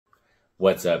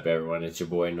What's up, everyone? It's your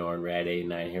boy Norn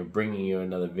Radd89 here, bringing you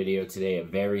another video today, a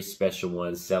very special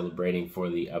one celebrating for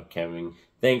the upcoming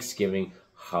Thanksgiving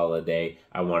holiday.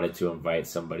 I wanted to invite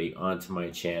somebody onto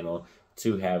my channel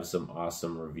to have some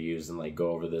awesome reviews and go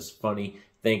over this funny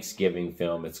Thanksgiving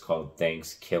film. It's called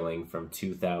Thankskilling from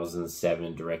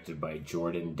 2007, directed by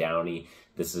Jordan Downey.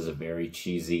 This is a very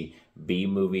cheesy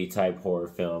B-movie type horror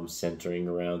film centering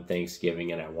around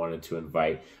Thanksgiving, and I wanted to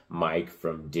invite Mike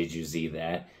from Did You See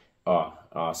That? Oh,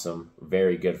 awesome.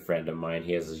 Very good friend of mine.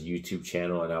 He has a YouTube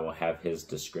channel, and I will have his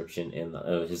description in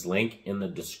the, his link in the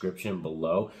description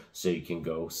below, so you can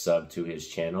go sub to his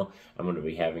channel. I'm going to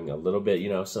be having a little bit,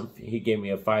 he gave me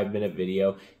a 5-minute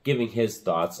video giving his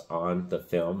thoughts on the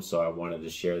film, so I wanted to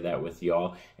share that with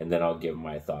y'all, and then I'll give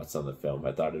my thoughts on the film.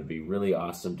 I thought it'd be really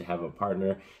awesome to have a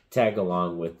partner tag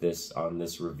along with this on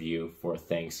this review for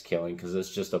Thankskilling, because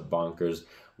it's just a bonkers,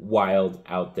 wild,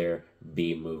 out there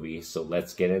B-movie. So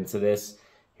let's get into this.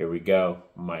 Here we go.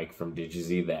 Mike from Did You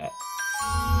See That?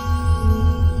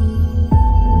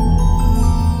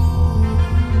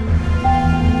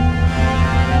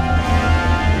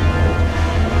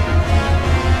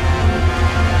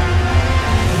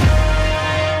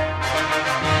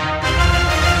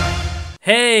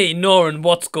 Hey Noran,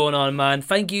 what's going on, man?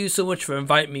 Thank you so much for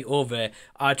inviting me over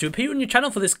to appear on your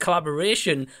channel for this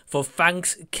collaboration for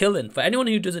Thankskilling. For anyone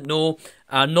who doesn't know,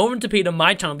 Noran's appeared on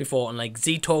my channel before on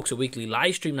Z Talks, a weekly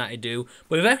live stream that I do,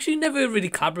 but we've actually never really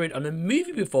collaborated on a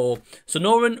movie before. So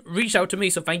Noran reached out to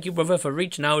me, so thank you, brother, for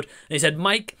reaching out. And he said,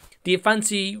 Mike, do you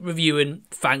fancy reviewing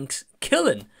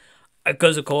Thankskilling?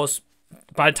 Because, of course,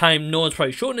 by the time no one's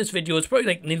probably showing this video, it's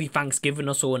probably nearly Thanksgiving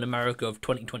or so in America of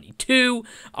 2022.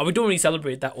 We don't really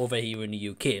celebrate that over here in the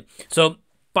UK. So,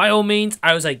 by all means,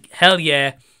 I was like, hell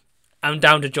yeah, I'm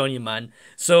down to join you, man.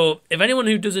 So, if anyone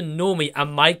who doesn't know me,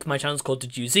 I'm Mike. My channel's called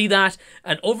Did You See That?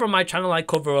 And over on my channel, I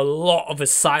cover a lot of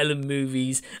asylum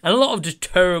movies and a lot of just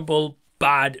terrible,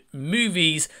 bad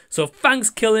movies. So,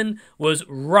 Thankskilling was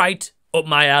right up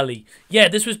my alley. Yeah,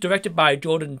 this was directed by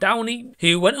Jordan Downey,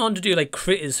 who went on to do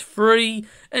Critters 3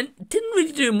 and didn't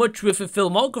really do much with a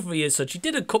filmography as such. He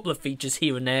did a couple of features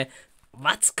here and there.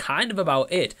 That's kind of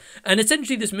about it. And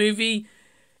essentially this movie,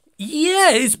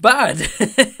 yeah, it's bad.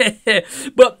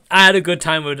 But I had a good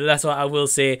time with it, that's what I will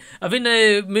say. I think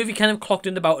the movie kind of clocked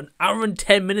in about an hour and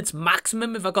 10 minutes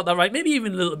maximum, if I got that right. Maybe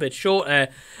even a little bit shorter.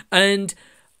 And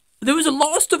there was a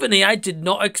lot of stuff in here I did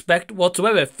not expect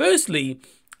whatsoever. Firstly,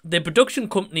 the production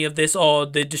company of this, or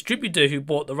the distributor who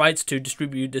bought the rights to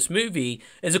distribute this movie,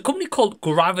 is a company called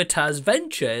Gravitas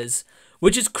Ventures,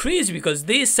 which is crazy because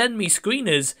they send me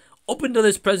screeners up until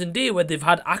this present day where they've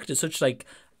had actors such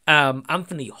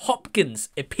Anthony Hopkins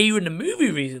appear in the movie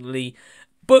recently.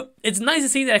 But it's nice to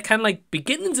see that kind of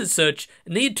beginnings as such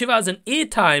in the year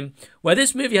 2008 time, where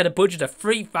this movie had a budget of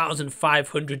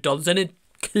 $3,500, and it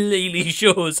clearly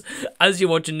shows as you're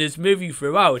watching this movie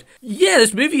throughout. Yeah,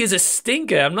 this movie is a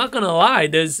stinker, I'm not gonna lie.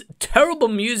 There's terrible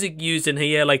music used in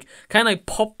here, kind of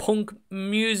pop punk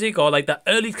music, or that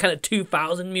early kind of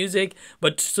 2000 music,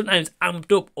 but sometimes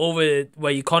amped up over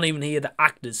where you can't even hear the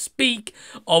actors speak,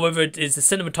 or whether it is the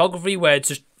cinematography where it's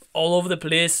just all over the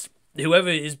place. Whoever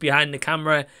is behind the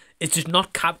camera is just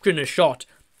not capturing a shot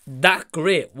that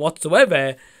great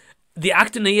whatsoever. The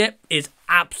acting here is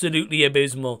absolutely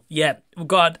abysmal. Yeah, we've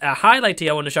got a highlight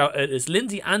here I want to shout out is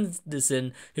Lindsay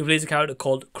Anderson, who plays a character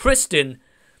called Kristen.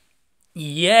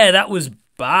 Yeah, that was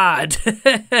bad.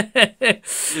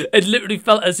 It literally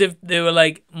felt as if they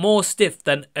were more stiff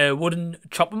than a wooden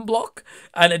chopping block,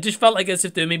 and it just felt as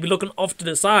if they were maybe looking off to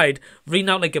the side, reading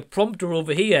out a prompter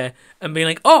over here and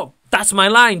being oh, that's my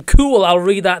line, cool, I'll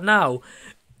read that now.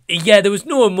 Yeah, there was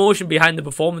no emotion behind the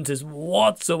performances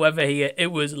whatsoever here. It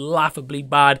was laughably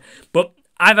bad, but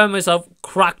I found myself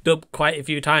cracked up quite a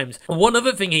few times. One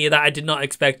other thing here that I did not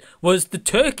expect was the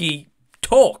turkey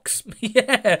talks.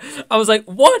 Yeah, I was like,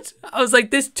 what? I was like,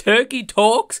 this turkey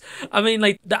talks? I mean,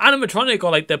 the animatronic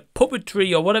or the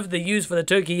puppetry or whatever they use for the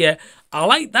turkey here, I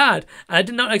like that. And I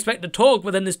did not expect to talk,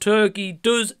 but then this turkey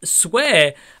does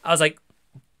swear. I was like,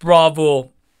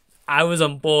 bravo. I was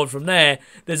on board from there.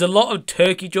 There's a lot of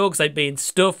turkey jokes being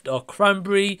stuffed or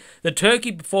cranberry. The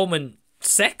turkey performing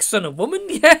sex on a woman.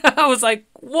 Yeah, I was like,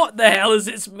 what the hell is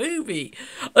this movie?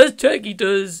 This turkey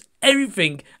does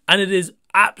everything and it is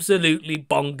absolutely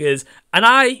bonkers. And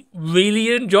I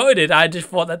really enjoyed it. I just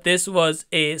thought that this was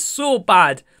so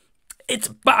bad. It's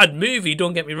a bad movie,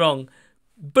 don't get me wrong.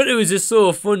 But it was just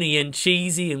so funny and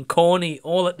cheesy and corny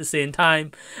all at the same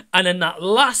time. And then that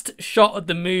last shot of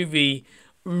the movie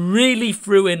really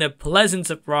threw in a pleasant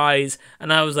surprise,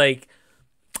 and I was like,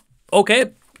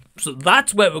 okay, So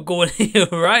that's where we're going here,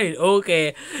 right?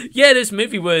 Okay. Yeah, this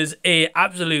movie was a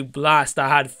absolute blast. I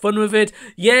had fun with it.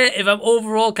 Yeah, if I'm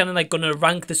overall kind of like going to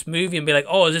rank this movie and be like,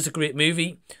 oh, is this a great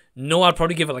movie? No, I'd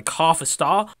probably give it like half a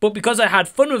star. But because I had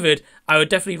fun with it, I would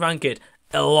definitely rank it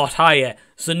a lot higher.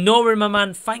 So Nora, my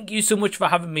man, thank you so much for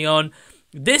having me on.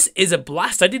 This is a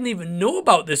blast. I didn't even know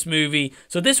about this movie.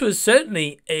 So this was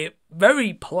certainly a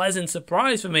very pleasant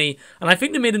surprise for me. And I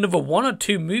think they made another 1 or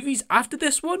 2 movies after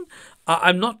this one.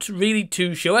 I'm not really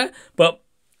too sure, but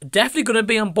definitely going to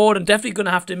be on board and definitely going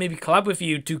to have to maybe collab with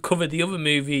you to cover the other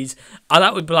movies.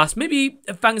 That would blast. Maybe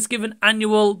a Thanksgiving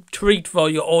annual treat for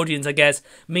your audience, I guess.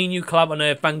 Me and you collab on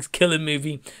a Thanksgiving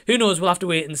movie. Who knows? We'll have to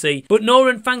wait and see. But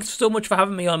Noran, thanks so much for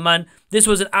having me on, man. This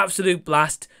was an absolute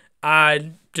blast.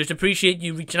 I just appreciate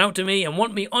you reaching out to me and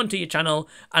want me onto your channel.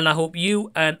 And I hope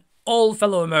you and all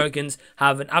fellow Americans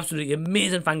have an absolutely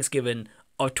amazing Thanksgiving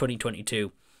of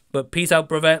 2022. But peace out,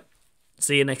 brother.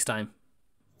 See you next time.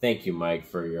 Thank you, Mike,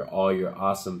 for all your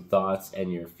awesome thoughts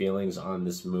and your feelings on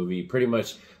this movie. Pretty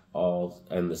much all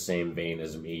in the same vein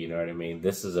as me, you know what I mean?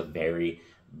 This is a very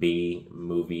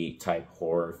B-movie type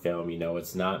horror film. You know,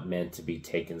 it's not meant to be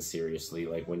taken seriously.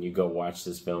 Like, when you go watch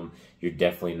this film, you're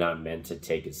definitely not meant to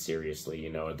take it seriously. You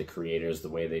know, the creators, the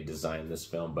way they designed this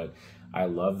film. But I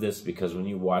love this because when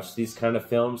you watch these kind of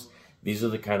films, these are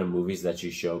the kind of movies that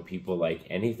you show people, like,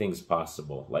 anything's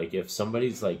possible. Like, if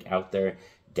somebody's, like, out there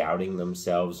doubting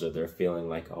themselves, or they're feeling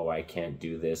like, oh, I can't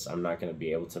do this, I'm not going to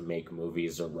be able to make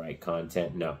movies or write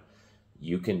content. No,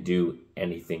 you can do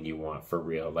anything you want for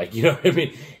real. Like, you know what I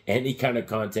mean? Any kind of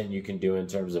content you can do in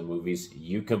terms of movies,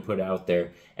 you can put out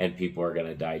there and people are going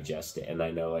to digest it. And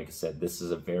I know, like I said, this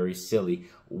is a very silly,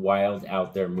 wild,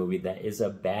 out there movie that is a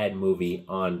bad movie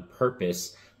on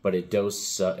purpose, but it does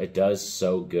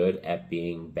so good at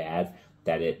being bad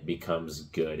that it becomes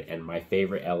good. And my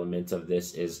favorite element of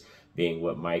this is being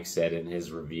what Mike said in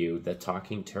his review, the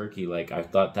talking turkey. Like, I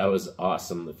thought that was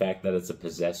awesome. The fact that it's a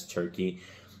possessed turkey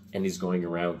and he's going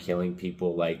around killing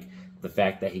people, like the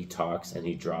fact that he talks and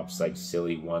he drops like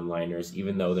silly one-liners,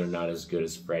 even though they're not as good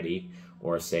as Freddy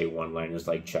or say one-liners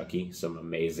like Chucky, some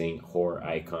amazing horror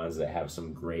icons that have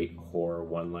some great horror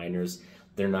one-liners.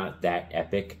 They're not that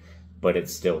epic, but it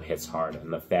still hits hard.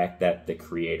 And the fact that the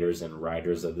creators and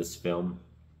writers of this film,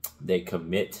 they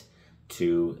commit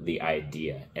to the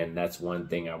idea. And that's one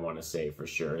thing I want to say for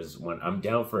sure, is when I'm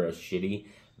down for a shitty,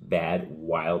 bad,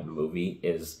 wild movie,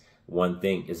 is one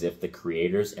thing is if the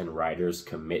creators and writers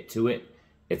commit to it,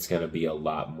 it's going to be a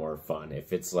lot more fun.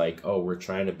 If it's like, oh, we're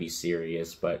trying to be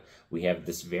serious, but we have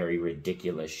this very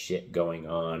ridiculous shit going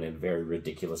on and very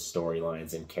ridiculous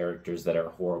storylines and characters that are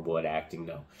horrible at acting.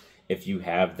 No, if you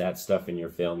have that stuff in your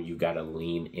film, you got to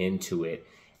lean into it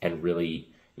and really,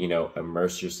 you know,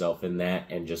 immerse yourself in that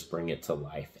and just bring it to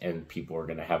life. And people are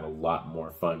going to have a lot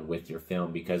more fun with your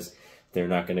film because they're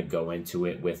not going to go into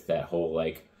it with that whole,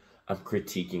 like, I'm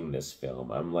critiquing this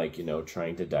film, I'm like, you know,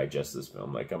 trying to digest this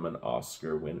film like I'm an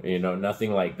Oscar winner. You know,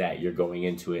 nothing like that. You're going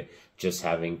into it just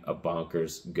having a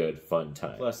bonkers good fun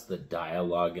time. Plus the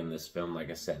dialogue in this film, like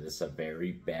I said, it's a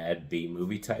very bad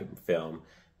B-movie type film.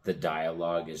 The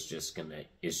dialogue is just gonna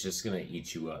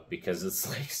eat you up because it's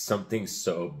like something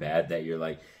so bad that you're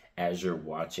like, as you're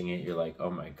watching it, you're like,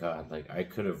 oh my god, like I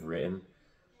could have written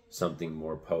something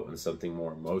more potent, something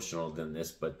more emotional than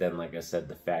this. But then, like I said,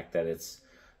 the fact that it's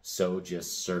so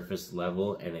just surface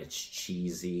level and it's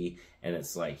cheesy and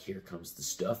it's like, here comes the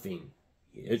stuffing,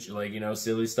 it's like, you know,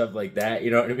 silly stuff like that, you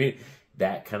know what I mean?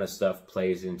 That kind of stuff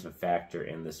plays into factor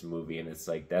in this movie, and it's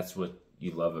like, that's what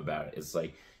you love about it. It's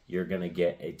like, you're gonna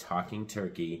get a talking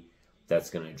turkey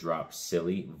that's gonna drop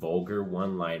silly, vulgar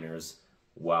one-liners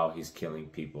while he's killing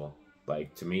people.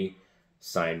 Like, to me,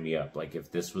 sign me up. Like,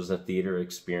 if this was a theater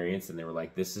experience and they were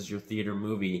like, this is your theater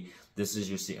movie, this is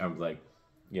your I'm like,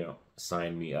 you know,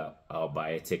 sign me up. I'll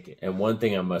buy a ticket. And one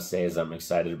thing I must say is I'm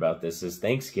excited about this is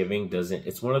Thanksgiving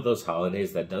it's one of those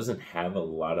holidays that doesn't have a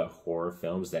lot of horror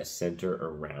films that center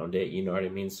around it, you know what I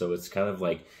mean? So it's kind of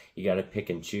like you got to pick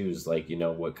and choose, like, you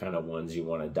know, what kind of ones you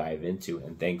want to dive into.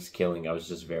 And Thanksgiving, I was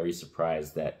just very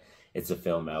surprised that it's a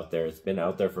film out there. It's been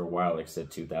out there for a while, like I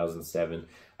said, 2007.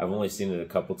 I've only seen it a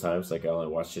couple times. Like, I only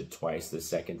watched it twice the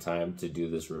second time to do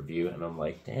this review. And I'm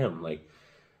like, damn, like,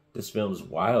 this film's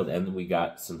wild. And we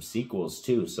got some sequels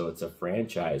too, so it's a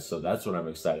franchise. So that's what I'm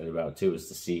excited about too, is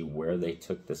to see where they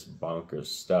took this bonkers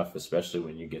stuff, especially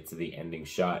when you get to the ending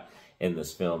shot in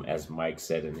this film. As Mike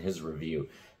said in his review,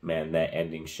 man, that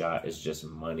ending shot is just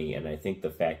money. And I think the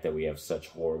fact that we have such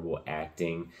horrible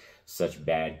acting, such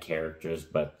bad characters,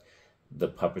 but the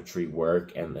puppetry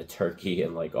work and the turkey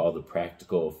and like all the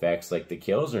practical effects, like the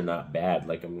kills are not bad.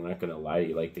 Like, I'm not gonna lie to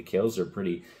you, like the kills are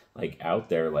pretty, like out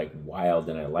there, like wild,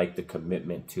 and I like the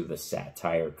commitment to the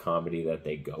satire comedy that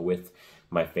they go with.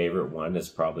 My favorite one is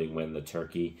probably when the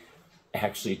turkey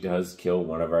actually does kill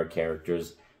one of our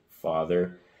characters'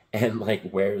 father, and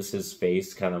like wears his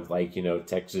face kind of like, you know,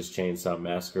 Texas Chainsaw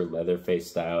Massacre Leatherface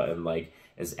style, and like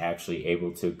is actually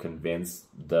able to convince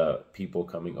the people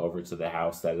coming over to the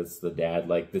house that it's the dad.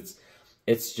 Like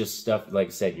it's just stuff, like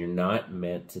I said, you're not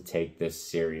meant to take this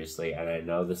seriously. And I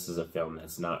know this is a film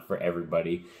that's not for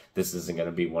everybody. This isn't going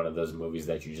to be one of those movies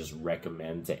that you just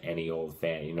recommend to any old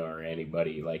fan, you know, or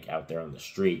anybody like out there on the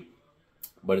street.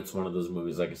 But it's one of those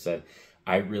movies, like I said,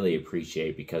 I really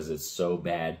appreciate because it's so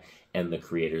bad and the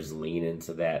creators lean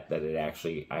into that it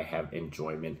actually, I have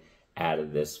enjoyment out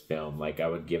of this film. Like I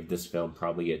would give this film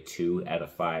probably a 2 out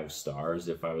of 5 stars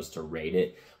if I was to rate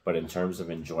it. But in terms of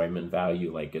enjoyment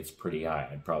value, like it's pretty high.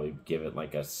 I'd probably give it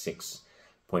like a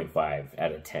 6.5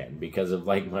 out of 10 because of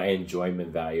like my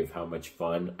enjoyment value of how much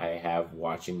fun I have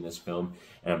watching this film.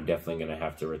 And I'm definitely going to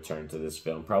have to return to this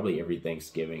film probably every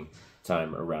Thanksgiving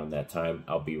time. Around that time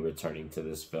I'll be returning to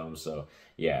this film. So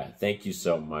yeah, thank you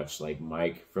so much. Like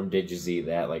Mike from Did You See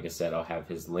That? Like I said, I'll have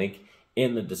his link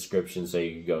in the description so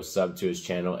you can go sub to his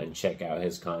channel and check out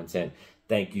his content.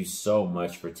 Thank you so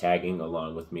much for tagging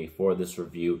along with me for this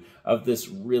review of this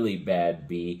really bad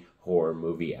B horror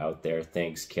movie out there,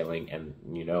 Thankskilling. And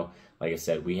you know, like I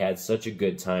said, we had such a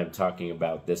good time talking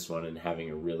about this one and having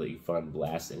a really fun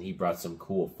blast, and he brought some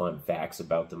cool fun facts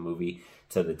about the movie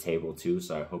to the table too,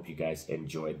 so I hope you guys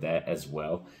enjoyed that as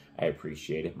well. I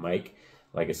appreciate it, Mike.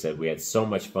 Like I said, we had so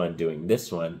much fun doing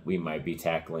this one. We might be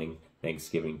tackling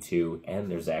Thanksgiving 2,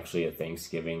 and there's actually a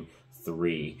Thanksgiving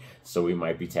 3, so we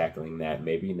might be tackling that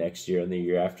maybe next year and the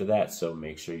year after that. So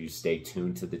make sure you stay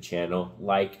tuned to the channel,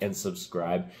 like and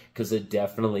subscribe, because it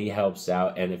definitely helps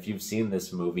out. And if you've seen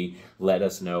this movie, let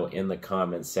us know in the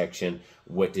comments section,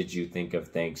 what did you think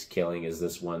of Thankskilling? Is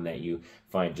this one that you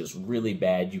find just really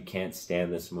bad, you can't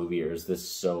stand this movie, or is this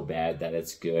so bad that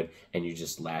it's good and you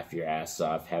just laugh your ass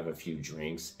off, have a few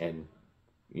drinks, and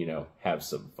you know, have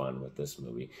some fun with this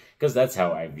movie? Because that's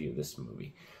how I view this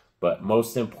movie. But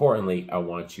most importantly, I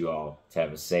want you all to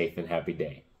have a safe and happy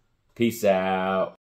day. Peace out.